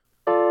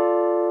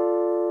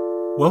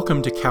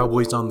Welcome to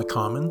Cowboys on the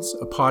Commons,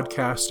 a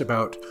podcast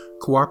about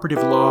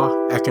cooperative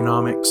law,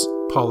 economics,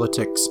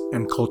 politics,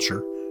 and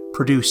culture,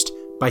 produced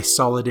by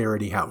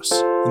Solidarity House.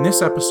 In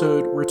this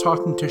episode, we're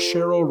talking to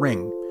Cheryl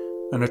Ring,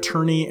 an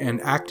attorney and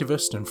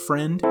activist and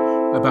friend,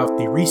 about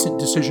the recent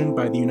decision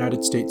by the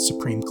United States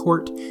Supreme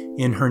Court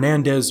in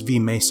Hernandez v.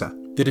 Mesa.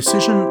 The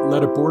decision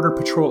let a Border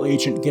Patrol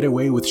agent get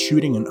away with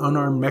shooting an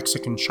unarmed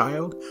Mexican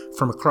child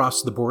from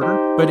across the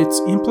border, but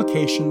its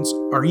implications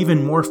are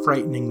even more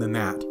frightening than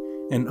that,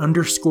 and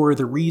underscore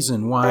the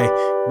reason why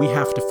we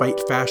have to fight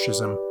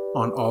fascism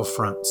on all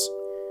fronts.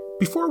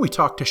 Before we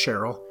talk to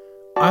Cheryl,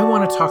 I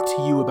want to talk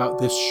to you about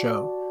this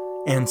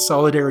show and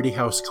Solidarity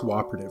House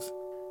Cooperative.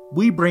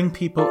 We bring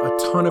people a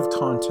ton of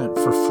content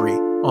for free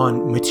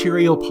on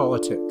material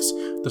politics,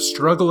 the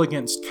struggle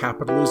against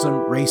capitalism,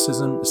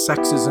 racism,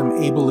 sexism,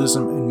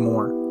 ableism, and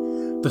more,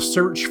 the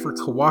search for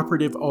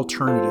cooperative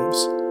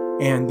alternatives,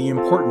 and the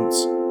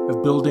importance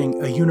of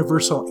building a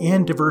universal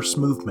and diverse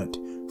movement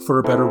for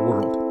a better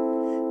world.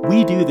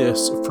 We do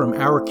this from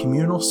our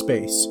communal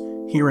space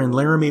here in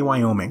Laramie,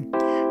 Wyoming,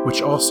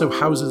 which also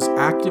houses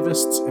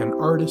activists and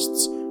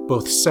artists,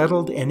 both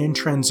settled and in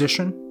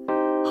transition,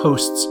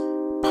 hosts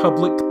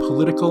public,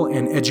 political,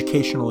 and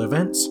educational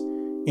events,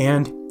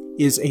 and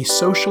is a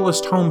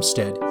socialist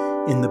homestead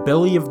in the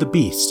belly of the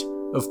beast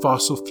of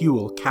fossil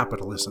fuel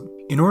capitalism.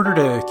 In order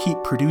to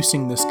keep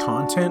producing this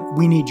content,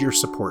 we need your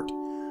support.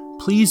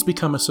 Please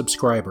become a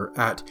subscriber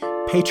at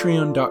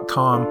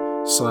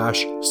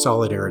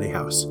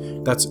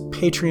patreon.com/solidarityhouse. That's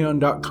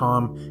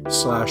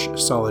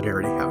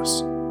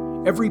patreon.com/solidarityhouse.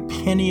 Every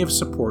penny of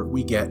support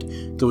we get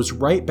goes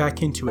right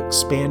back into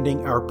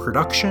expanding our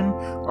production,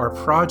 our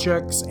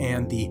projects,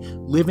 and the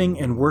living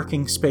and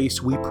working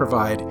space we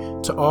provide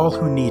to all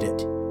who need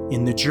it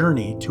in the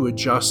journey to a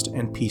just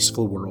and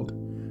peaceful world.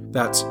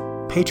 That's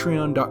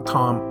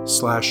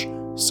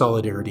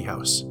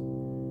patreon.com/solidarityhouse.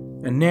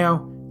 And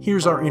now,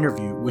 here's our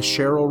interview with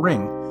Cheryl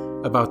Ring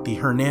about the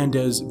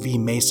Hernandez v.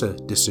 Mesa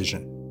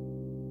decision.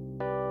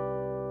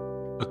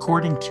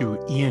 According to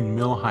Ian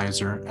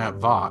Millhiser at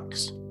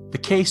Vox, the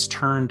case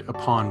turned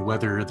upon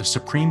whether the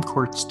Supreme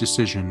Court's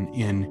decision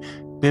in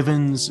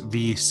Bivens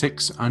v.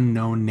 6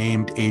 Unknown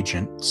Named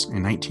Agents, a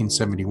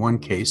 1971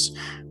 case,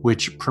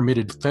 which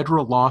permitted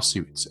federal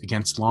lawsuits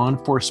against law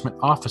enforcement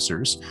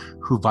officers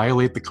who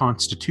violate the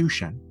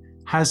Constitution,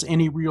 has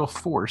any real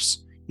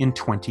force in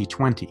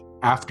 2020.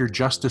 After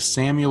Justice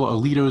Samuel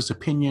Alito's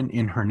opinion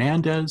in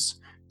Hernandez,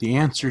 the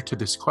answer to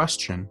this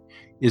question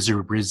is a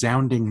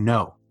resounding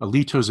no.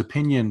 Alito's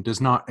opinion does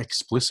not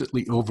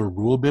explicitly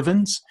overrule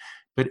Bivens,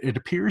 but it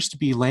appears to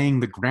be laying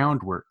the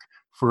groundwork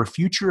for a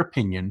future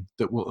opinion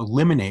that will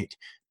eliminate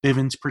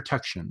Bivens'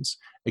 protections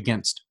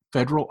against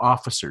federal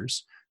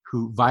officers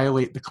who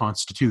violate the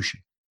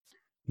Constitution.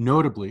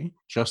 Notably,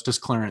 Justice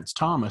Clarence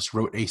Thomas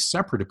wrote a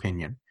separate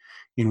opinion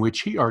in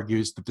which he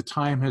argues that the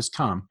time has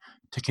come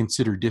to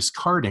consider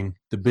discarding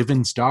the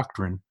Bivens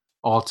doctrine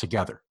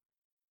altogether.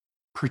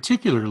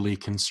 Particularly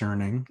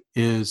concerning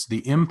is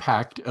the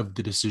impact of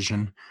the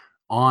decision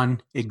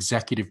on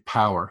executive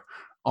power,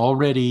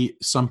 already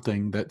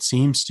something that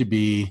seems to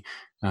be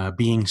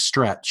being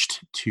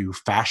stretched to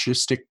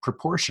fascistic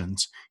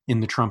proportions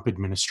in the Trump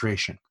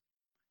administration.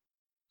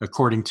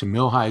 According to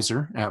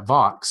Millhiser at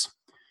Vox,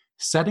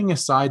 setting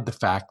aside the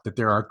fact that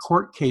there are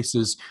court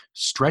cases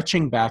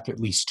stretching back at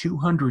least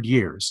 200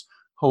 years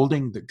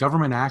holding that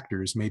government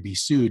actors may be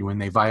sued when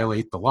they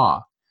violate the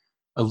law,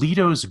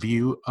 Alito's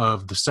view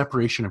of the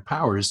separation of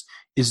powers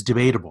is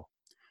debatable.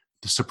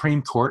 The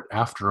Supreme Court,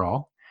 after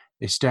all,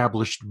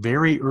 established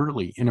very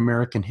early in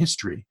American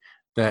history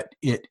that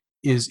it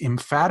is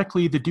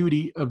emphatically the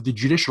duty of the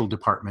judicial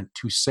department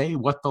to say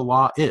what the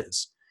law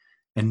is,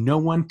 and no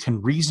one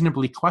can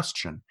reasonably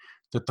question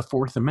that the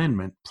Fourth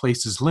Amendment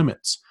places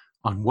limits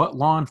on what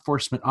law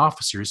enforcement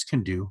officers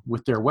can do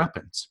with their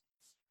weapons.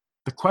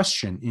 The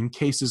question in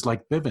cases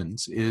like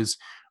Bivens is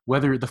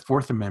whether the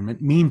Fourth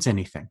Amendment means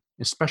anything,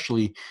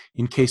 especially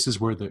in cases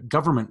where the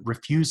government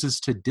refuses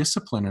to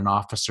discipline an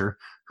officer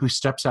who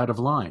steps out of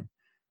line,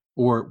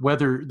 or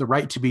whether the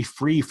right to be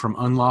free from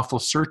unlawful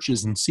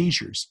searches and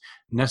seizures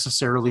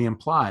necessarily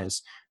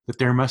implies that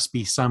there must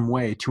be some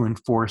way to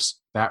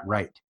enforce that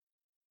right.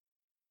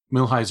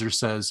 Millhiser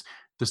says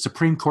the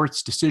Supreme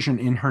Court's decision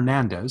in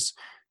Hernandez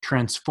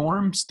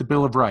transforms the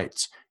Bill of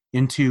Rights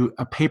into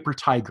a paper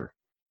tiger,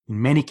 in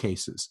many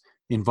cases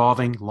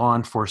involving law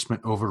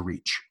enforcement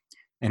overreach,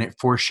 and it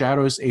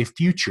foreshadows a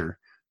future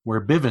where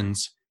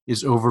Bivens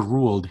is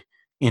overruled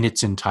in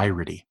its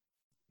entirety.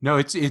 No,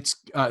 it's.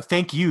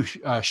 Thank you,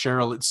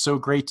 Cheryl. It's so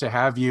great to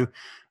have you.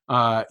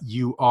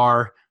 You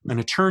are an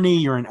attorney.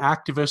 You're an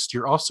activist.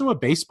 You're also a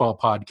baseball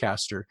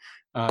podcaster,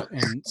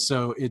 and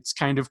so it's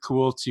kind of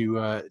cool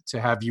to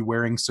have you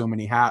wearing so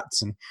many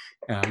hats. And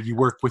you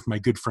work with my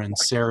good friend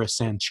Sarah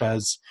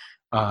Sanchez,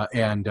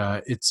 and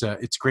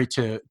it's great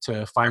to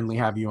finally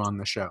have you on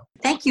the show.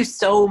 Thank you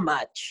so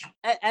much.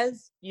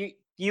 As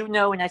you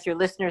know, and as your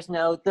listeners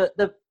know,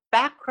 the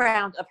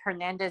background of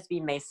Hernandez v.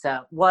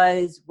 Mesa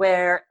was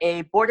where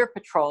a Border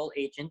Patrol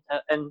agent,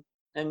 an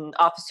an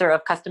officer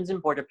of Customs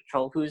and Border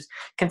Patrol, who's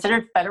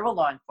considered federal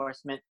law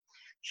enforcement,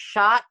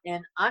 shot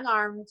an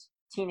unarmed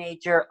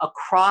teenager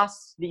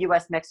across the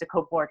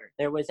U.S.-Mexico border.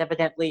 There was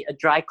evidently a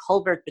dry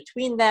culvert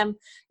between them.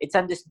 It's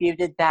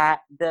undisputed that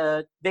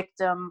the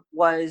victim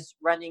was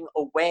running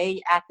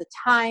away at the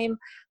time.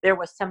 There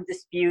was some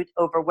dispute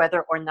over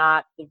whether or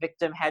not the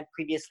victim had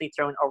previously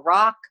thrown a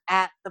rock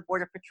at the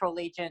Border Patrol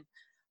agent.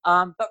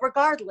 But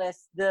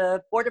regardless,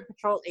 the Border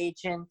Patrol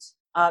agent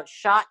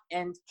shot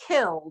and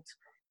killed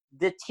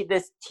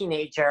this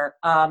teenager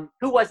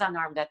who was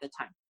unarmed at the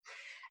time.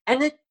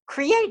 And it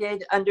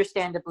created,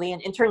 understandably, an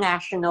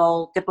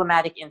international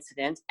diplomatic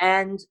incident,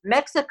 and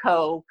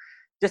Mexico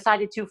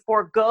decided to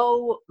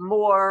forego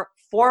more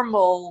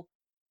formal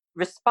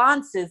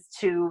responses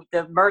to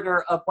the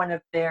murder of one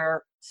of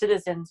their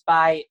citizens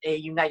by a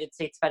United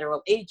States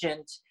federal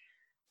agent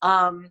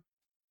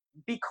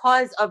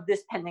because of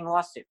this pending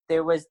lawsuit.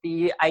 There was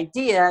the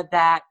idea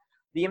that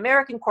the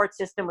American court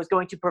system was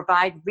going to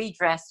provide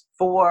redress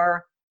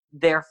for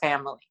their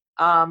family.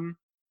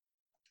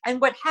 And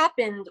what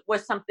happened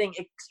was something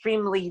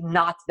extremely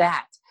not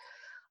that.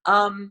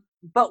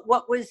 But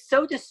what was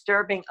so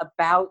disturbing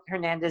about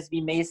Hernandez v.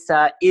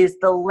 Mesa is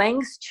the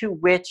lengths to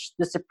which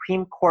the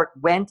Supreme Court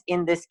went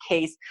in this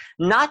case,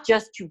 not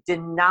just to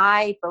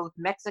deny both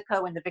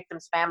Mexico and the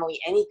victim's family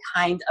any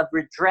kind of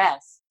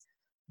redress,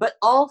 but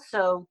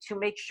also to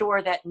make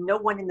sure that no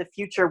one in the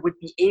future would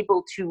be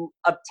able to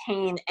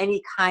obtain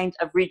any kind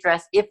of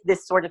redress if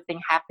this sort of thing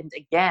happened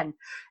again.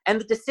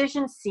 And the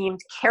decision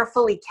seemed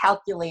carefully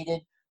calculated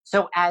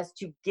so as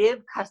to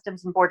give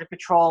Customs and Border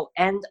Patrol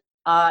and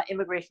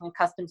Immigration and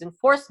Customs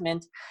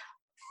Enforcement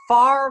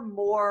far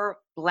more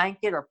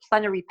blanket or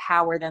plenary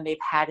power than they've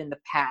had in the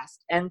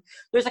past. And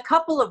there's a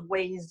couple of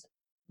ways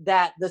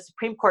that the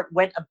Supreme Court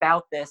went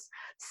about this,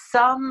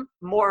 some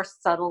more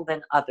subtle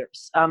than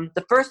others.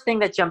 The first thing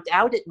that jumped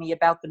out at me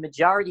about the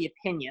majority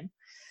opinion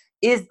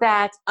is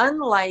that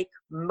unlike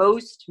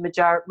most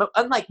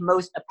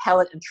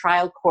appellate and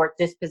trial court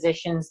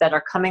dispositions that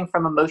are coming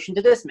from a motion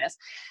to dismiss,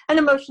 and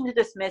a motion to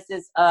dismiss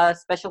is a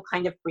special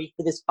kind of brief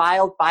that is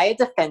filed by a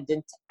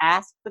defendant to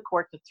ask the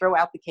court to throw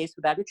out the case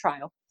without a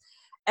trial.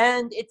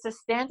 And it's a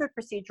standard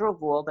procedural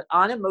rule that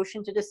on a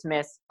motion to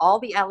dismiss, all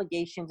the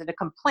allegations in a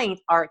complaint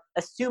are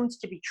assumed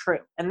to be true.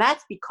 And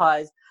that's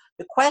because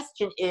the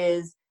question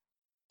is,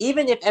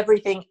 even if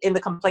everything in the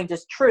complaint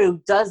is true,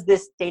 does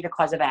this state a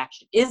cause of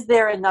action? Is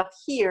there enough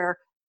here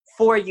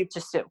for you to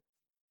sue?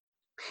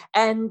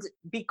 And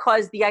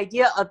because the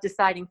idea of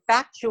deciding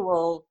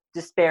factual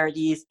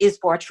disparities is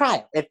for a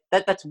trial.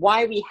 That's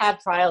why we have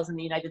trials in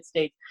the United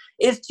States,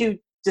 is to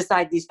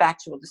decide these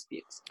factual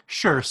disputes.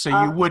 Sure,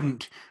 so you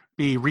wouldn't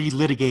be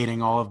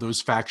relitigating all of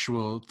those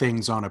factual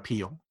things on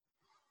appeal.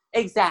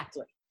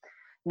 Exactly.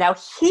 Now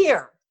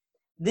here,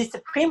 the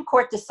Supreme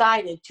Court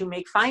decided to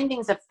make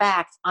findings of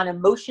fact on a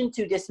motion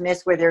to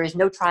dismiss where there is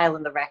no trial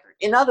in the record.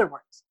 In other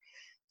words,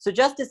 so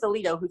Justice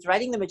Alito, who's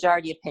writing the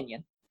majority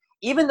opinion,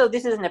 even though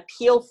this is an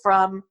appeal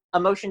from a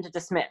motion to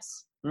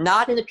dismiss,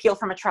 not an appeal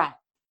from a trial,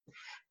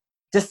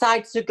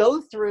 decides to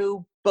go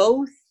through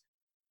both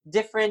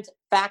different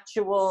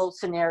factual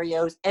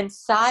scenarios and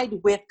side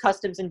with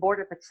Customs and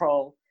Border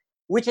Patrol,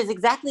 which is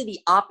exactly the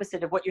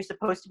opposite of what you're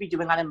supposed to be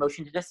doing on a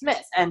motion to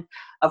dismiss. And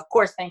of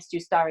course, thanks to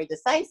stare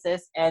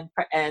decisis and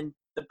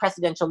the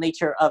precedential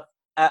nature of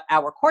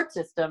our court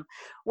system,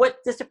 what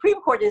the Supreme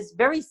Court is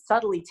very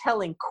subtly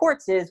telling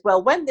courts is,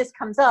 well, when this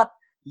comes up,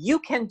 you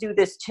can do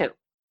this too.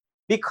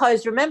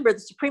 Because remember, the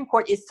Supreme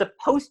Court is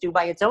supposed to,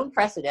 by its own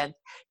precedent,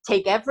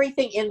 take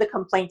everything in the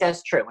complaint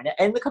as true. And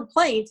in the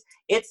complaint,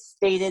 it's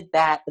stated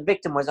that the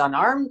victim was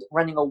unarmed,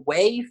 running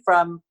away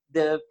from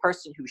the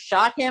person who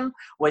shot him,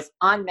 was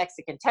on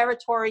Mexican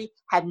territory,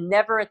 had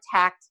never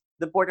attacked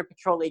the Border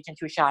Patrol agent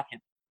who shot him.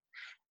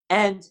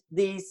 And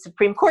the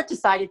Supreme Court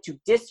decided to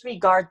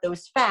disregard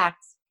those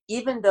facts,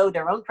 even though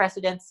their own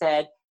precedent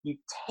said you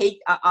take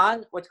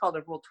on what's called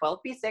a Rule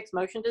 12b-6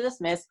 motion to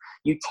dismiss,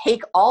 you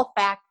take all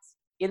facts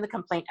in the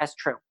complaint as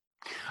true.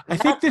 I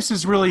think this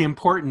is really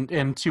important,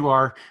 and to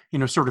our,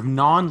 sort of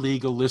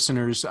non-legal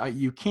listeners,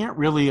 you can't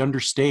really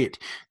understate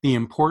the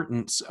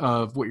importance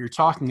of what you're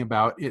talking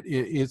about.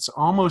 It's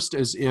almost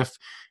as if,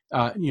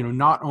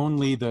 not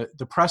only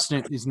the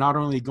precedent is not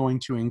only going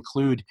to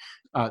include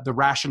the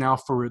rationale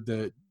for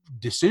the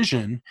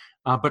decision,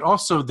 but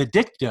also the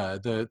dicta,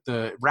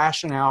 the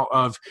rationale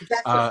of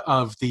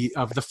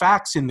the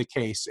facts in the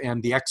case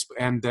and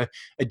the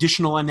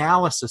additional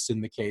analysis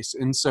in the case.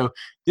 And so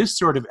this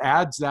sort of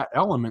adds that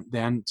element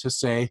then to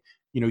say,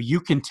 you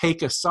can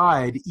take a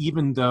side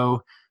even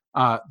though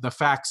the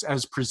facts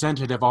as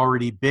presented have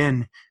already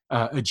been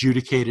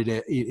adjudicated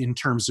in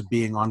terms of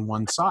being on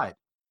one side.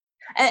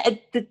 And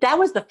that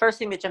was the first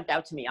thing that jumped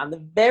out to me. On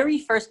the very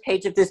first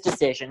page of this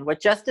decision,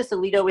 what Justice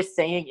Alito is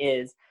saying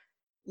is,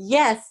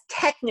 yes,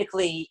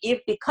 technically,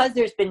 because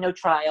there's been no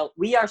trial,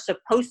 we are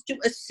supposed to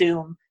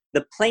assume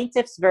the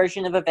plaintiff's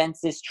version of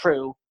events is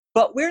true,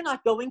 but we're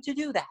not going to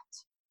do that.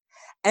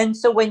 And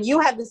so when you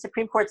have the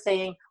Supreme Court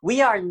saying,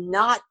 we are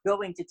not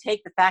going to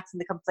take the facts in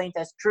the complaint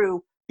as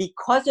true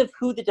because of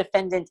who the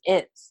defendant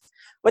is.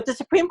 What the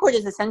Supreme Court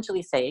is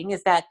essentially saying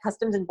is that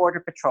Customs and Border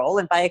Patrol,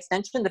 and by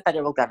extension the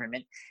federal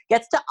government,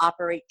 gets to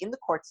operate in the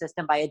court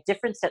system by a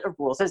different set of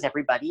rules as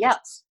everybody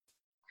else.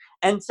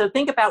 And so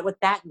think about what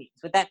that means.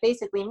 What that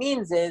basically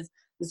means is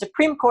the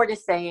Supreme Court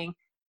is saying,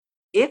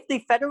 if the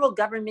federal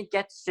government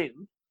gets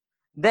sued,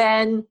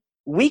 then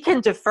we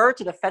can defer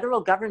to the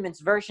federal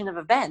government's version of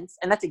events,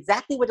 and that's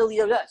exactly what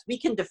Alito does. We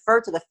can defer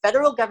to the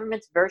federal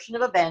government's version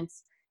of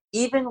events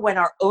even when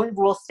our own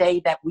rules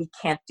say that we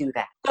can't do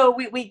that. So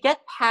we get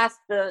past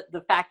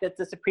the fact that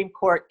the Supreme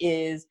Court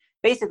is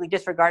basically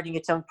disregarding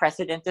its own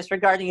precedent,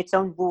 disregarding its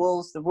own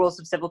rules, the rules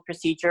of civil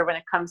procedure when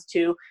it comes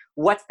to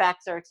what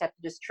facts are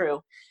accepted as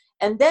true.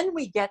 And then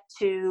we get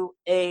to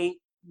a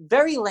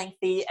very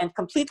lengthy and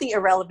completely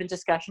irrelevant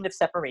discussion of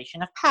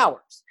separation of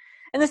powers.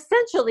 And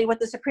essentially what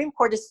the Supreme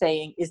Court is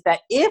saying is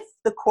that if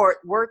the court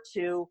were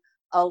to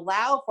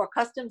allow for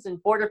Customs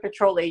and Border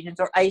Patrol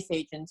agents or ICE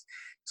agents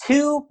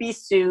to be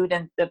sued,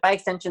 and by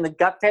extension the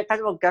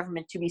federal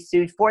government to be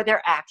sued for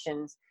their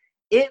actions,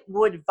 it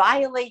would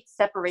violate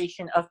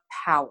separation of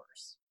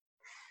powers.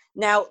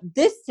 Now,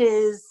 this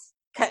is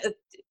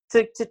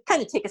to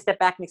kind of take a step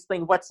back and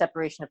explain what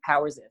separation of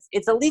powers is.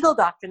 It's a legal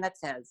doctrine that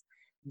says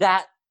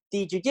that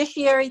the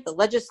judiciary, the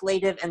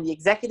legislative, and the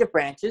executive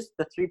branches,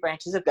 the three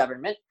branches of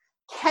government,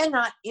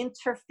 cannot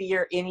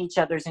interfere in each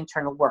other's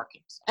internal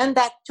workings. And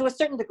that, to a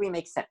certain degree,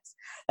 makes sense.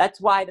 That's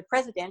why the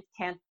president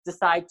can't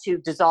decide to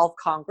dissolve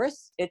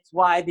Congress. It's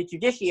why the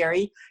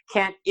judiciary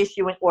can't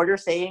issue an order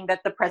saying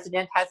that the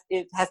president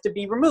has to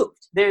be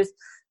removed. There's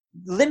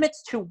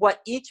limits to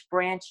what each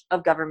branch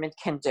of government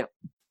can do.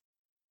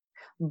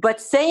 But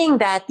saying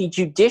that the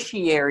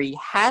judiciary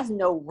has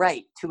no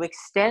right to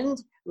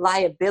extend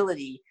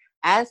liability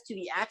as to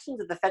the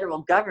actions of the federal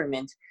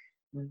government,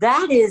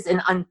 that is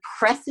an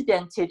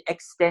unprecedented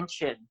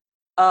extension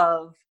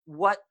of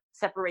what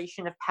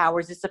separation of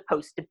powers is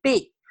supposed to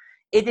be.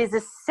 It is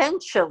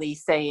essentially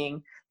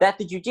saying that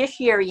the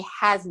judiciary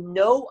has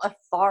no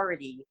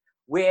authority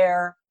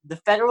where the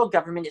federal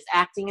government is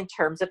acting in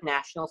terms of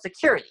national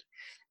security.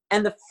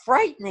 And the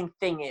frightening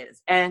thing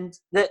is, and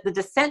the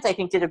dissent, I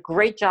think, did a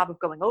great job of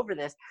going over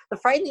this, the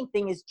frightening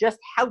thing is just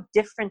how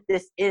different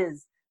this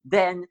is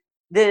than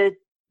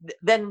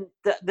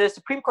the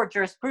Supreme Court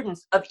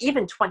jurisprudence of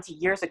even 20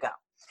 years ago,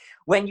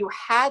 when you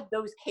had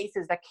those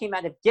cases that came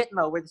out of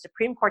Gitmo where the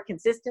Supreme Court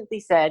consistently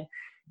said,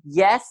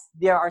 yes,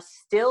 there are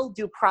still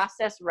due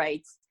process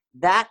rights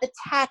that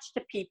attach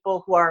to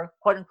people who are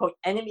quote unquote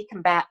enemy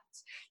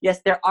combatants.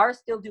 Yes, there are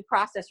still due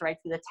process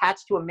rights that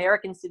attach to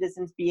American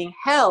citizens being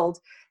held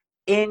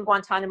in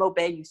Guantanamo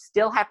Bay. You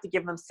still have to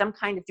give them some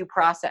kind of due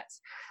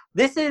process.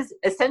 This is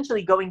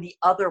essentially going the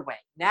other way.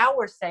 Now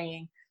we're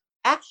saying,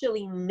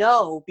 actually,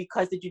 no,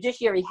 because the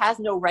judiciary has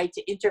no right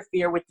to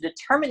interfere with the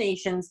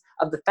determinations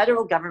of the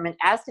federal government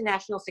as to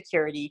national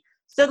security.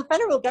 So the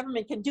federal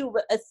government can do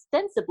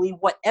ostensibly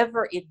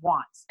whatever it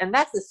wants. And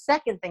that's the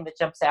second thing that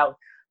jumps out,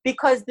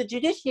 because the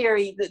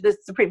judiciary, the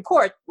Supreme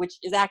Court, which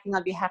is acting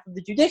on behalf of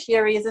the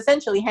judiciary, is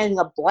essentially handing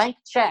a blank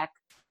check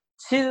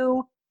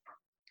to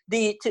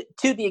the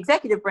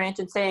executive branch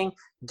and saying,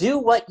 do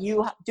what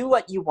you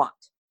want.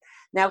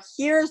 Now,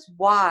 here's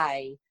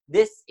why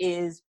this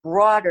is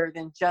broader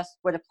than just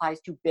what applies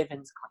to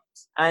Bivens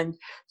claims. And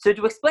so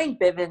to explain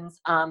Bivens,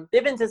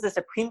 Bivens is a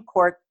Supreme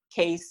Court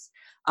case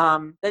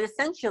that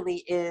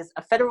essentially is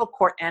a federal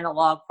court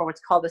analog for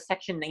what's called a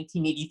Section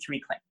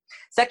 1983 claim.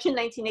 Section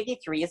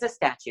 1983 is a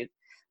statute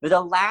that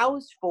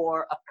allows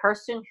for a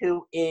person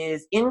who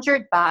is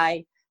injured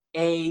by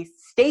a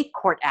state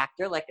court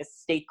actor, like a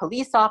state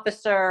police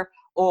officer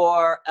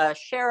or a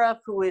sheriff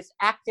who is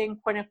acting,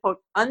 quote unquote,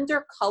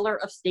 under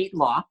color of state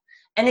law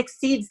and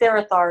exceeds their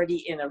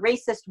authority in a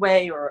racist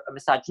way or a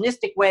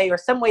misogynistic way or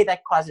some way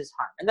that causes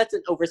harm. And that's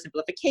an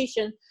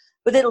oversimplification,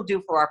 but it'll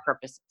do for our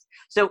purposes.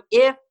 So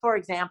if, for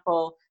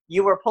example,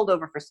 you were pulled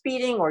over for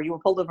speeding or you were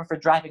pulled over for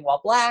driving while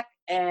black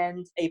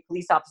and a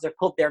police officer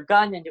pulled their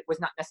gun and it was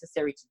not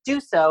necessary to do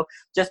so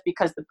just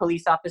because the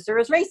police officer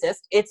is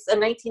racist, it's a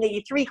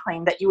 1983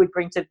 claim that you would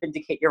bring to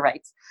vindicate your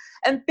rights.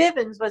 And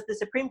Bivens was the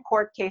Supreme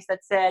Court case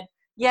that said,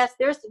 yes,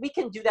 we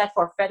can do that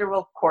for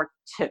federal court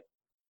too.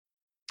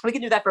 We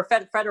can do that for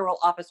federal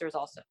officers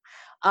also.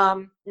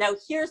 Now,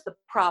 here's the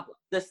problem.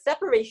 The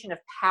separation of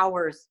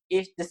powers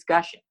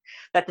discussion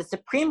that the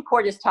Supreme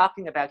Court is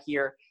talking about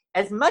here,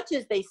 as much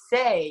as they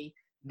say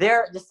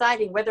they're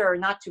deciding whether or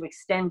not to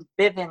extend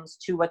Bivens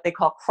to what they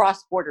call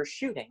cross-border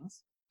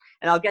shootings,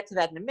 and I'll get to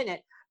that in a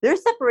minute, their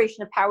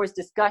separation of powers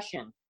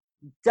discussion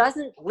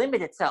doesn't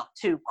limit itself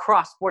to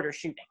cross-border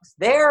shootings.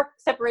 Their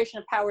separation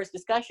of powers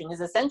discussion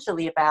is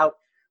essentially about,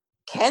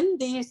 can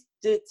the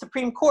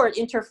Supreme Court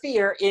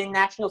interfere in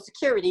national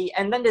security?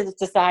 And then it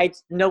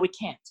decides, no, it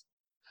can't.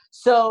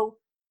 So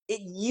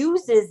it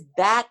uses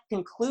that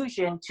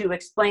conclusion to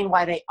explain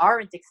why they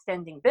aren't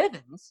extending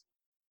Bivens.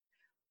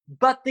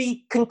 But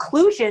the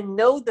conclusion,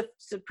 no, the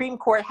Supreme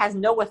Court has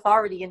no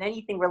authority in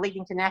anything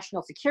relating to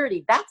national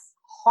security, that's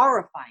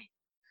horrifying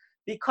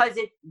because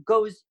it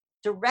goes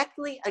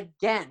directly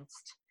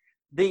against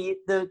the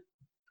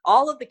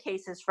all of the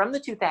cases from the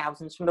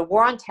 2000s, from the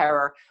War on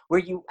Terror, where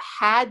you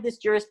had this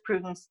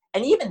jurisprudence,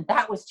 and even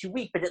that was too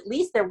weak, but at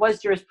least there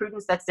was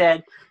jurisprudence that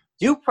said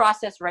due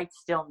process rights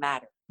still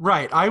matter.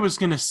 Right. I was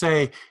going to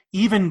say,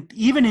 even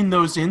in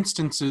those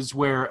instances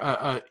where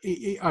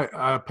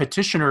a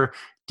petitioner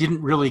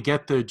didn't really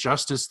get the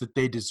justice that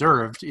they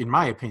deserved, in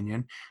my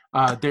opinion,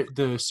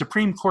 the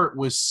Supreme Court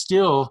was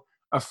still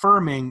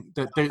affirming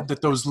that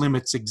those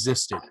limits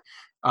existed,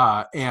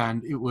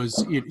 and it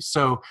was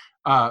so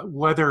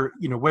whether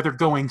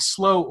going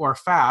slow or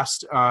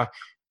fast,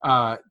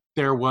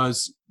 there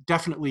was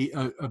definitely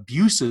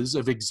abuses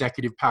of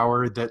executive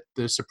power that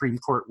the Supreme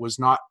Court was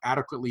not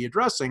adequately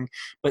addressing.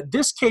 But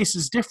this case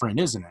is different,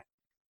 isn't it?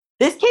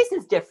 This case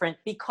is different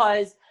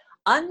because,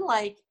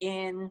 unlike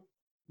in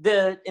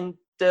the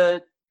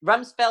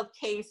Rumsfeld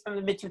case from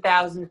the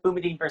mid-2000s,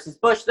 Boumediene versus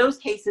Bush, those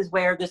cases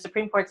where the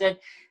Supreme Court said,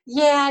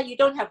 yeah, you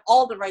don't have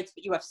all the rights,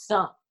 but you have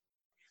some.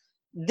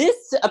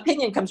 This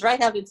opinion comes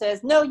right out and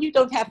says, no, you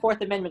don't have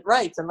Fourth Amendment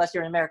rights unless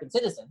you're an American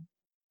citizen.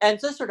 And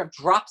so sort of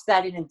drops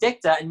that in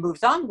dicta and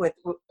moves on with,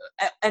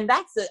 and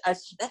that's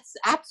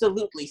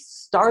absolutely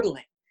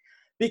startling,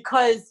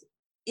 because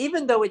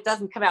even though it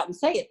doesn't come out and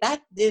say it,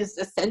 that is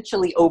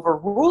essentially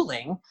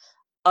overruling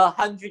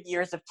 100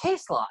 years of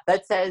case law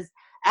that says,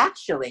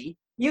 actually,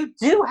 you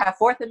do have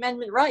Fourth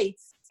Amendment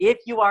rights if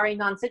you are a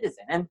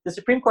non-citizen. And the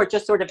Supreme Court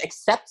just sort of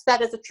accepts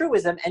that as a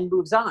truism and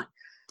moves on.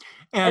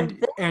 And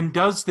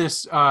does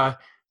this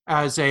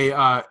as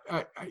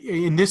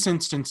in this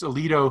instance,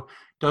 Alito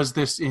does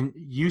this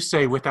you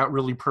say, without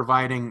really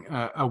providing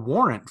a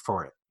warrant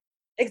for it.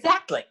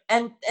 Exactly.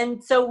 And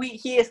so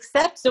he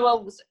accepts,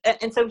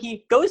 and so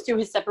he goes through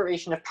his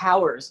separation of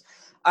powers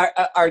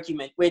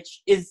argument,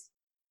 which is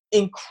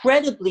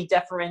incredibly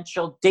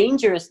deferential,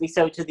 dangerously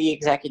so to the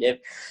executive.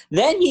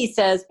 Then he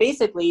says,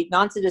 basically,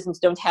 non-citizens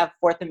don't have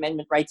Fourth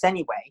Amendment rights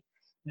anyway.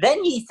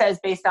 Then he says,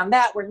 based on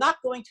that, we're not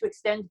going to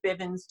extend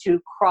Bivens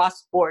to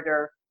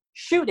cross-border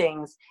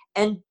shootings.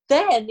 And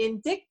then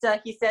in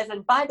dicta, he says,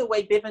 and by the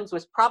way, Bivens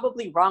was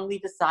probably wrongly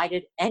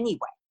decided anyway.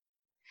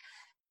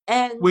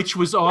 And which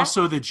was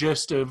also the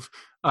gist of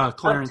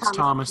Clarence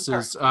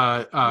Thomas's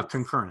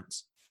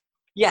concurrence.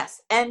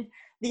 Yes. And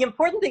the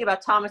important thing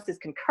about Thomas's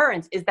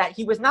concurrence is that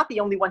he was not the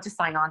only one to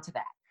sign on to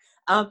that.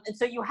 And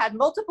so you had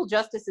multiple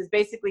justices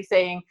basically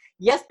saying,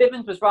 yes,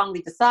 Bivens was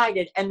wrongly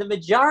decided, and the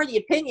majority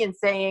opinion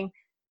saying,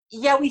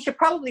 yeah, we should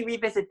probably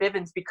revisit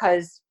Bivens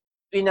because,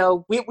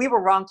 we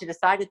were wrong to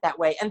decide it that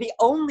way. And the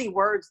only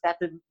words that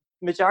the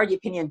majority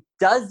opinion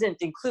doesn't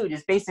include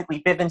is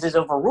basically Bivens is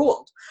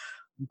overruled.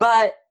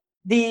 But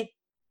the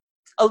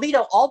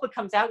Alito all but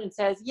comes out and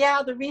says,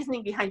 yeah, the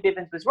reasoning behind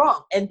Bivens was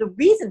wrong. And the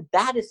reason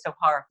that is so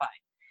horrifying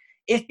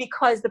is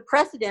because the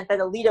precedent that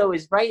Alito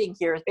is writing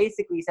here is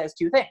basically says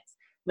two things.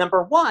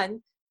 Number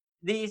one,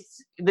 the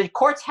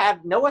courts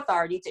have no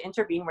authority to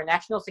intervene where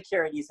national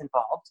security is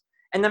involved.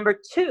 And number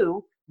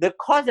two, the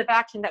cause of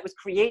action that was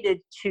created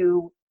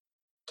to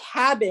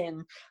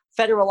cabin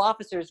federal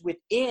officers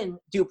within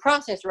due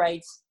process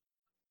rights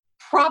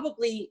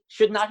probably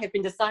should not have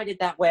been decided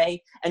that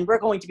way, and we're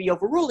going to be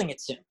overruling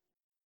it soon.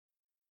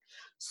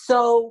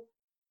 So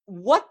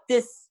what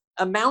this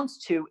amounts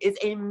to is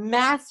a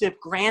massive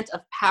grant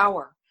of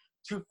power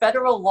to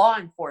federal law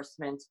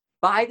enforcement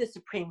by the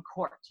Supreme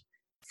Court,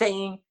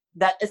 saying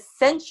that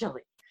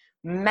essentially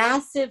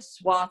massive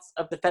swaths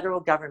of the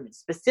federal government,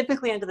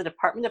 specifically under the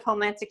Department of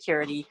Homeland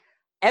Security,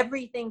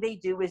 everything they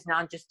do is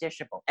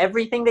non-justiciable.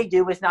 Everything they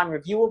do is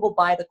non-reviewable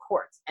by the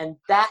courts. And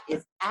that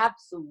is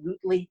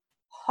absolutely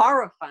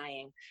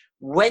horrifying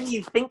when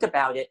you think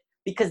about it,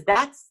 because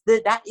that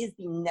is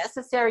the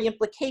necessary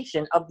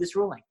implication of this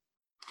ruling.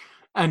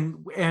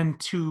 And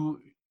to,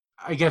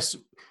 I guess,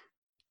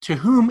 to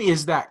whom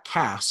is that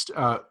cast?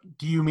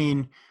 Do you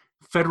mean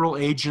federal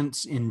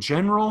agents in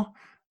general,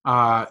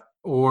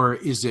 or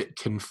is it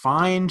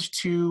confined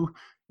to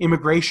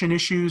immigration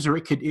issues, or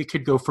it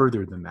could go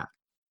further than that?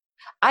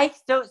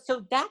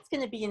 So that's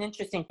going to be an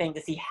interesting thing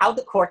to see how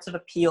the courts of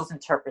appeals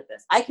interpret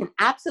this. I can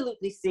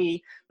absolutely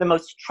see the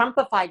most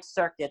Trumpified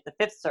circuit, the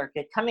Fifth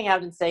Circuit, coming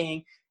out and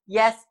saying,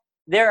 yes,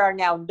 there are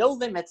now no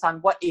limits on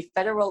what a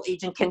federal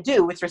agent can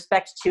do with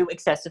respect to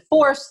excessive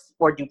force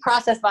or due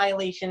process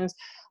violations.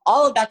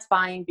 All of that's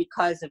fine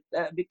because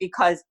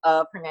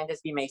of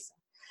Hernandez v. Mason.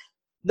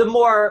 The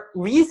more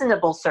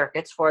reasonable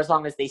circuits, for as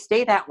long as they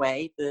stay that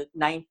way, the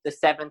 9th, the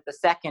 7th, the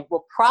 2nd,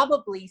 will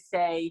probably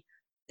say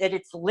that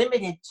it's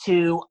limited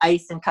to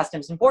ICE and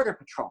Customs and Border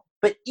Patrol.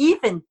 But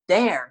even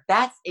there,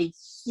 that's a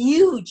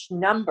huge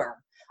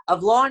number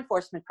of law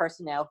enforcement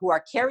personnel who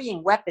are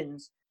carrying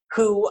weapons,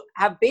 who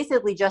have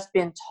basically just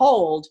been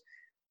told,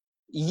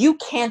 you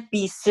can't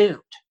be sued.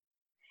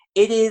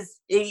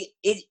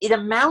 It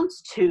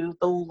amounts to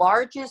the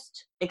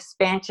largest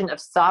expansion of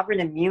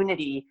sovereign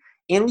immunity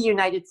in the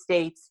United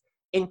States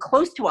in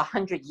close to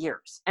 100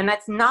 years. And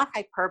that's not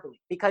hyperbole,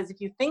 because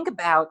if you think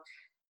about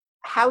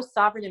how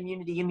sovereign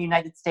immunity in the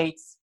United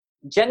States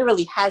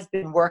generally has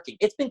been working,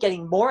 it's been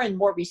getting more and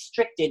more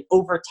restricted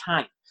over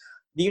time.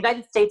 The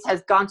United States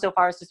has gone so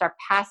far as to start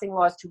passing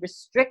laws to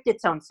restrict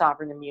its own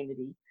sovereign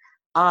immunity,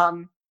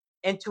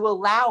 and to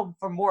allow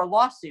for more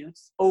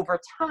lawsuits over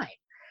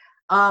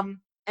time.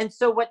 And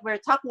so what we're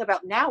talking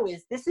about now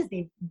is this is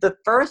the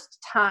first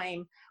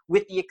time,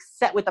 with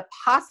the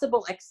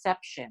possible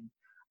exception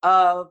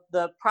of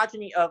the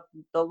progeny of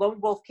the Lone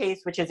Wolf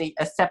case, which is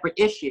a separate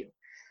issue.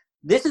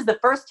 This is the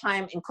first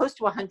time in close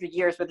to 100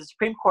 years where the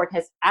Supreme Court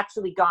has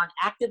actually gone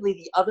actively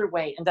the other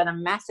way and done a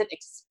massive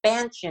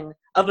expansion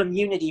of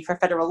immunity for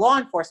federal law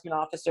enforcement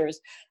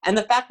officers. And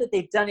the fact that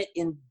they've done it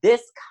in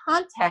this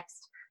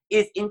context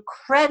is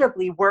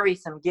incredibly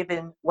worrisome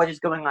given what is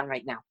going on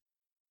right now.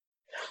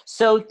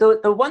 So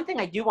the one thing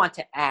I do want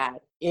to add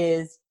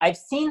is I've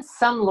seen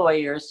some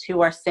lawyers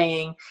who are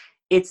saying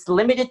it's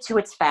limited to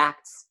its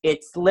facts,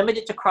 it's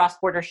limited to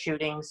cross-border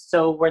shootings,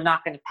 so we're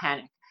not going to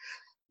panic.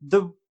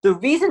 The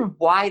reason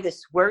why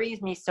this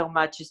worries me so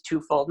much is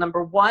twofold.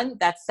 Number one,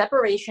 that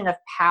separation of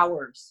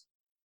powers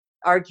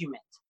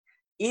argument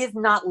is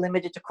not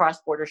limited to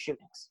cross-border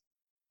shootings.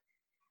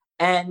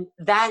 And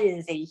that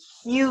is a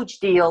huge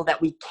deal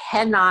that we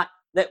cannot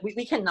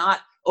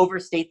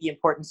overstate the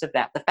importance of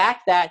that. The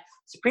fact that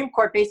Supreme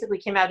Court basically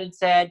came out and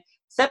said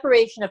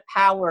separation of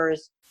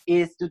powers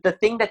is the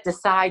thing that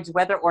decides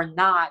whether or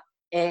not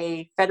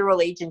a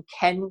federal agent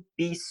can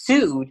be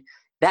sued,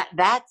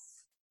 that's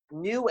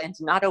new and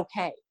not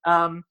okay.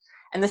 And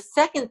the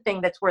second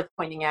thing that's worth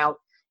pointing out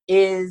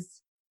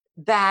is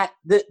that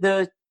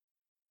the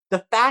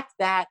fact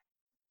that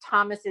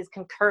Thomas's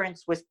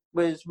concurrence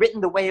was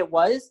written the way it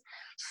was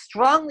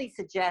strongly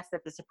suggests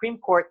that the Supreme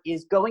Court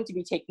is going to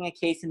be taking a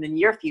case in the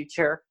near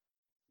future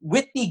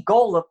with the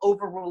goal of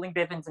overruling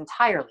Bivens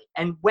entirely.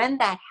 And when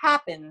that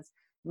happens,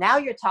 now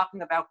you're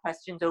talking about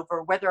questions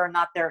over whether or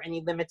not there are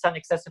any limits on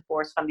excessive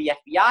force from the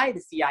FBI,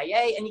 the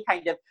CIA, any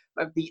kind of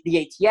the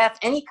ATF,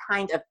 any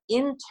kind of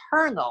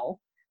internal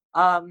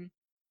law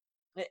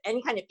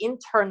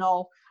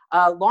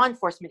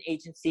enforcement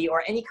agency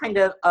or any kind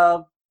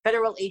of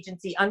federal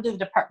agency under the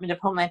Department of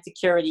Homeland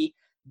Security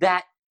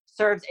that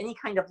serves any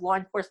kind of law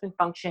enforcement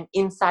function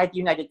inside the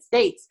United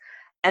States.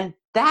 And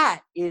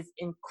that is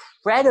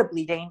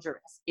incredibly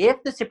dangerous.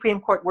 If the Supreme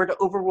Court were to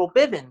overrule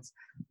Bivens,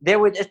 there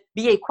would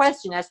be a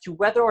question as to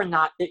whether or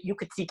not that you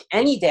could seek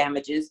any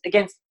damages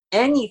against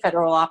any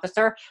federal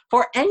officer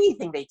for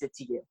anything they did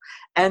to you.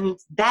 And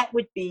that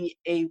would be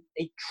a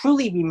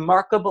truly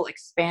remarkable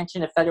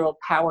expansion of federal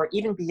power,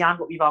 even beyond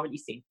what we've already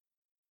seen.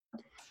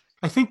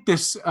 I think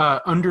this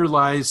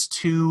underlies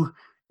two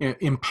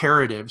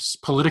imperatives,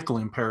 political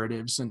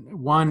imperatives,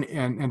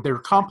 and they're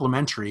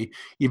complementary,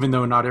 even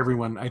though not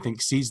everyone, I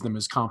think, sees them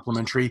as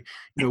complementary.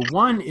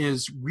 One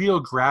is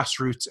real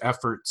grassroots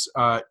efforts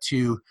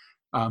to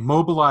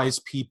mobilize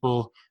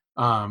people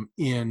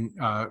in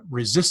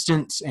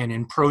resistance and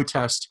in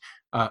protest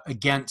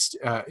against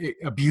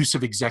abuse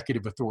of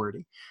executive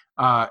authority.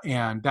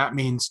 And that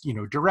means,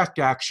 direct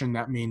action,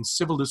 that means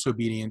civil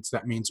disobedience,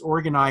 that means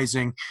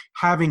organizing,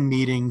 having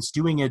meetings,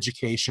 doing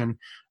education,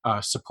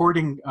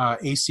 supporting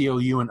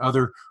ACLU and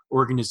other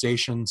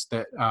organizations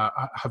that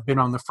have been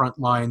on the front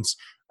lines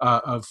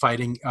of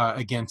fighting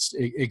against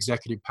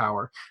executive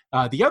power.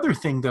 The other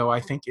thing, though, I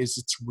think, is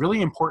it's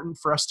really important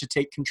for us to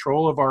take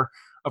control of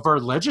our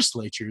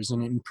legislatures,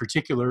 and in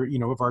particular,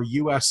 of our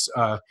U.S.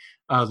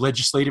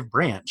 Legislative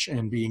branch,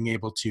 and being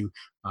able to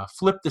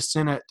flip the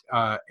Senate,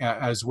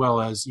 as well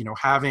as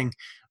having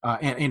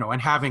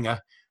having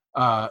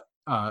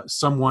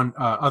someone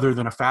other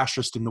than a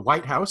fascist in the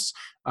White House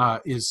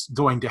is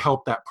going to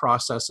help that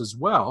process as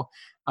well.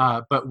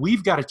 But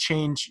we've got to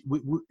change.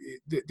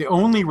 The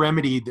only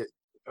remedy that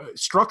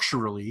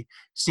structurally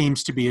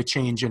seems to be a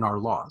change in our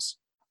laws.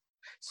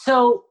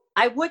 So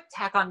I would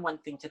tack on one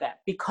thing to that,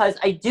 because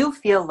I do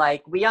feel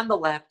like we on the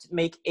left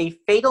make a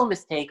fatal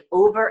mistake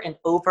over and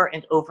over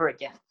and over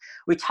again.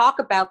 We talk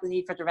about the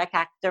need for direct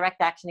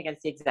action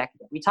against the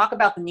executive. We talk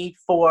about the need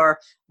for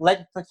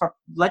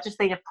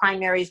legislative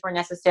primaries where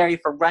necessary,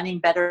 for running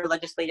better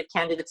legislative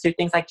candidates through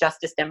things like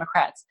Justice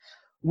Democrats.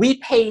 We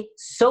pay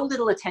so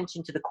little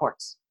attention to the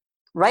courts.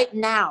 Right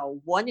now,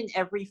 1 in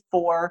every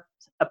 4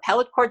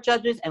 appellate court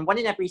judges and 1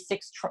 in every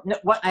 6,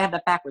 I have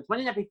that backwards,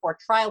 1 in every 4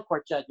 trial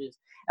court judges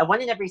and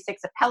 1 in every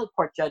 6 appellate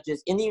court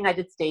judges in the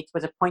United States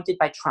was appointed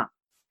by Trump.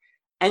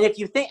 And if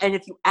you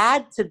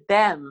add to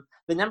them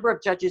the number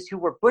of judges who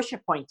were Bush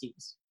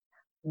appointees,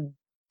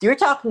 you're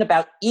talking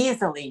about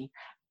easily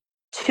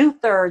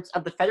 2/3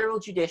 of the federal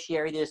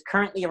judiciary that is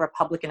currently a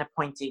Republican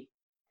appointee.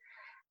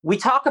 We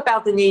talk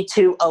about the need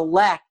to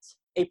elect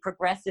a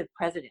progressive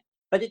president.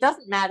 But it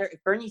doesn't matter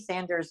if Bernie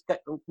Sanders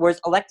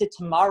was elected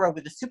tomorrow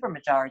with a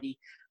supermajority.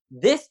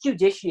 This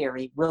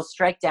judiciary will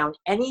strike down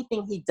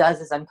anything he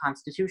does as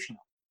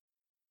unconstitutional.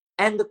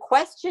 And the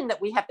question that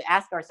we have to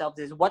ask ourselves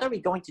is, what are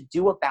we going to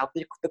do about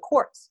the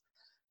courts?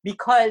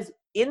 Because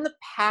in the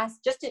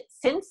past,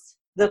 since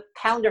the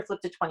calendar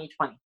flipped to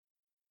 2020,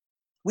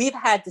 we've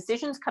had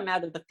decisions come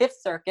out of the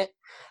Fifth Circuit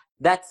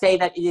that say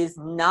that it is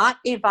not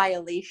a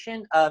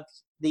violation of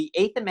the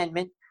Eighth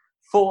Amendment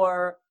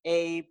for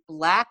a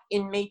Black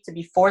inmate to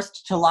be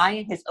forced to lie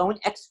in his own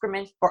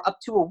excrement for up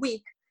to a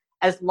week,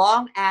 as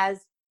long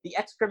as the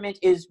excrement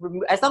is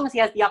removed, as long as he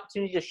has the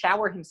opportunity to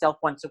shower himself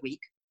once a week.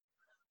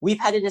 We've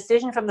had a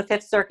decision from the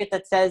Fifth Circuit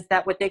that says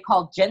that what they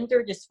call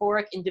gender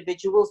dysphoric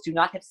individuals do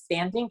not have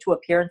standing to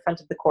appear in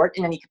front of the court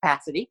in any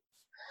capacity.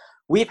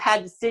 We've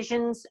had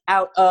decisions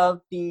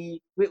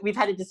we've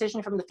had a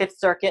decision from the Fifth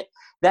Circuit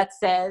that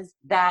says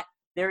that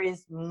there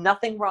is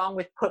nothing wrong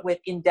with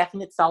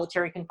indefinite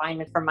solitary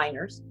confinement for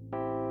minors.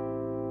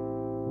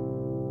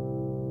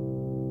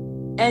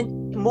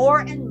 And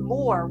more,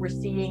 we're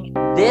seeing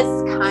this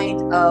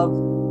kind of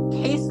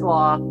case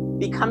law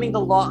becoming the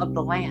law of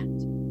the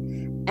land.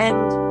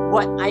 And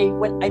what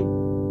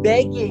I'm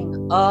begging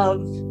of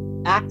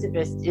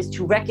activists is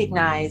to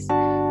recognize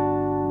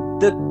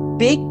the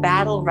big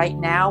battle right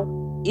now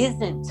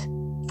isn't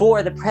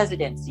for the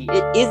presidency.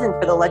 It isn't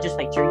for the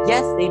legislature.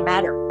 Yes, they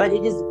matter, but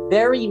it is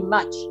very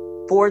much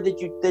for the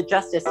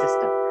justice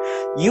system.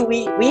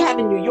 We have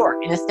in New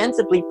York an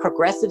ostensibly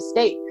progressive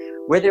state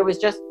where there was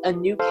just a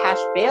new cash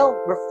bail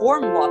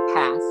reform law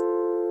passed.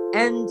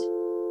 And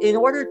in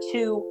order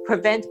to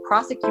prevent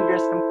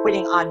prosecutors from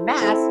quitting en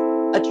masse,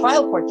 a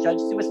trial court judge,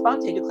 sua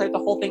sponte, declared the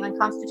whole thing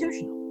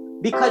unconstitutional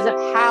because of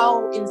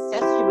how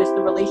incestuous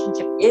the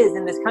relationship is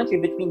in this country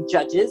between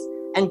judges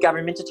and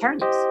government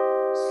attorneys.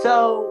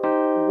 So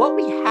what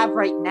we have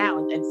right now,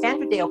 and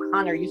Sandra Day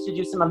O'Connor used to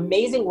do some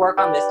amazing work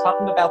on this,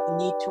 talking about the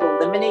need to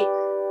eliminate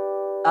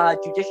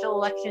judicial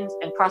elections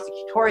and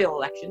prosecutorial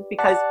elections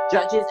because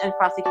judges and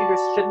prosecutors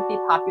shouldn't be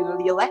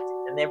popularly elected,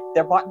 and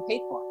they're bought and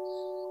paid for.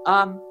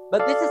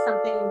 But this is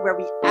something where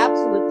we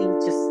absolutely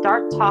need to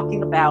start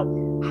talking about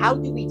how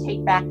do we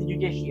take back the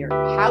judiciary?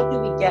 How do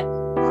we get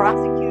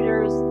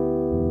prosecutors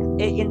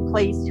in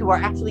place who are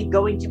actually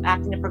going to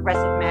act in a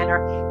progressive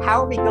manner?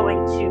 How are we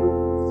going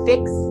to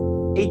fix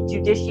a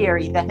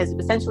judiciary that has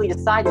essentially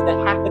decided that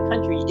half the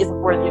country isn't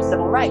worthy of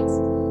civil rights?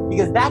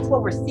 Because that's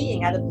what we're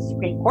seeing out of the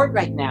Supreme Court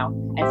right now.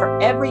 And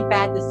for every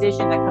bad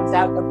decision that comes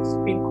out of the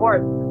Supreme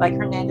Court, like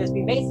Hernandez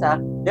v.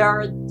 Mesa, there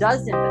are a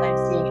dozen that I'm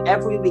seeing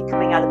every week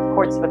coming out of the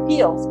courts of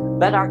appeals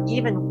that are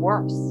even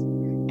worse.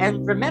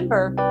 And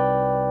remember,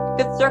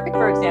 Fifth Circuit,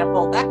 for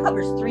example, that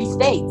covers 3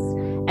 states.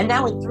 And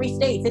now in 3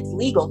 states, it's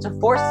legal to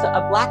force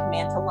a Black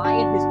man to lie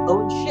in his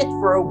own shit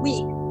for a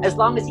week, as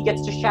long as he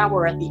gets to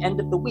shower at the end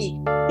of the week,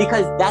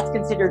 because that's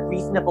considered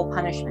reasonable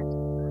punishment.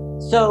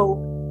 So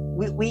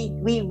we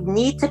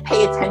need to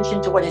pay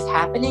attention to what is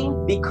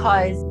happening,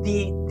 because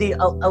the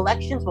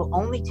elections will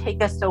only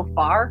take us so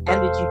far,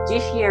 and the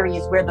judiciary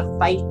is where the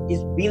fight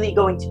is really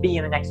going to be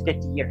in the next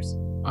 50 years.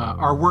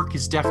 Our work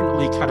is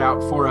definitely cut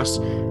out for us.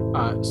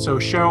 So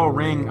Cheryl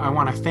Ring, I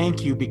want to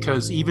thank you,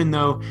 because even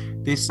though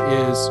this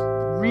is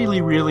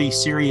really, really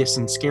serious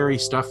and scary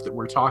stuff that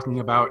we're talking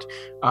about,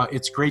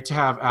 it's great to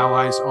have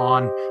allies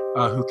on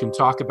who can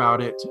talk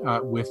about it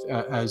with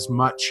as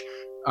much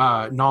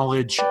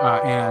knowledge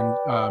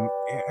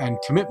and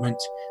commitment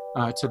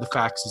to the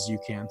facts as you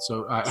can.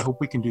 So I hope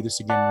we can do this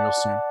again real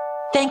soon.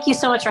 Thank you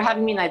so much for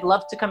having me, and I'd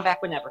love to come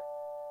back whenever.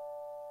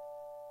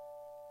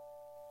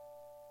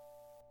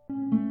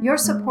 Your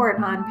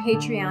support on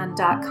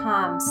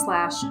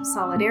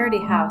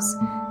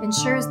patreon.com/solidarityhouse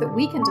ensures that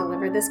we can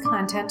deliver this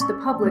content to the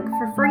public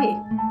for free.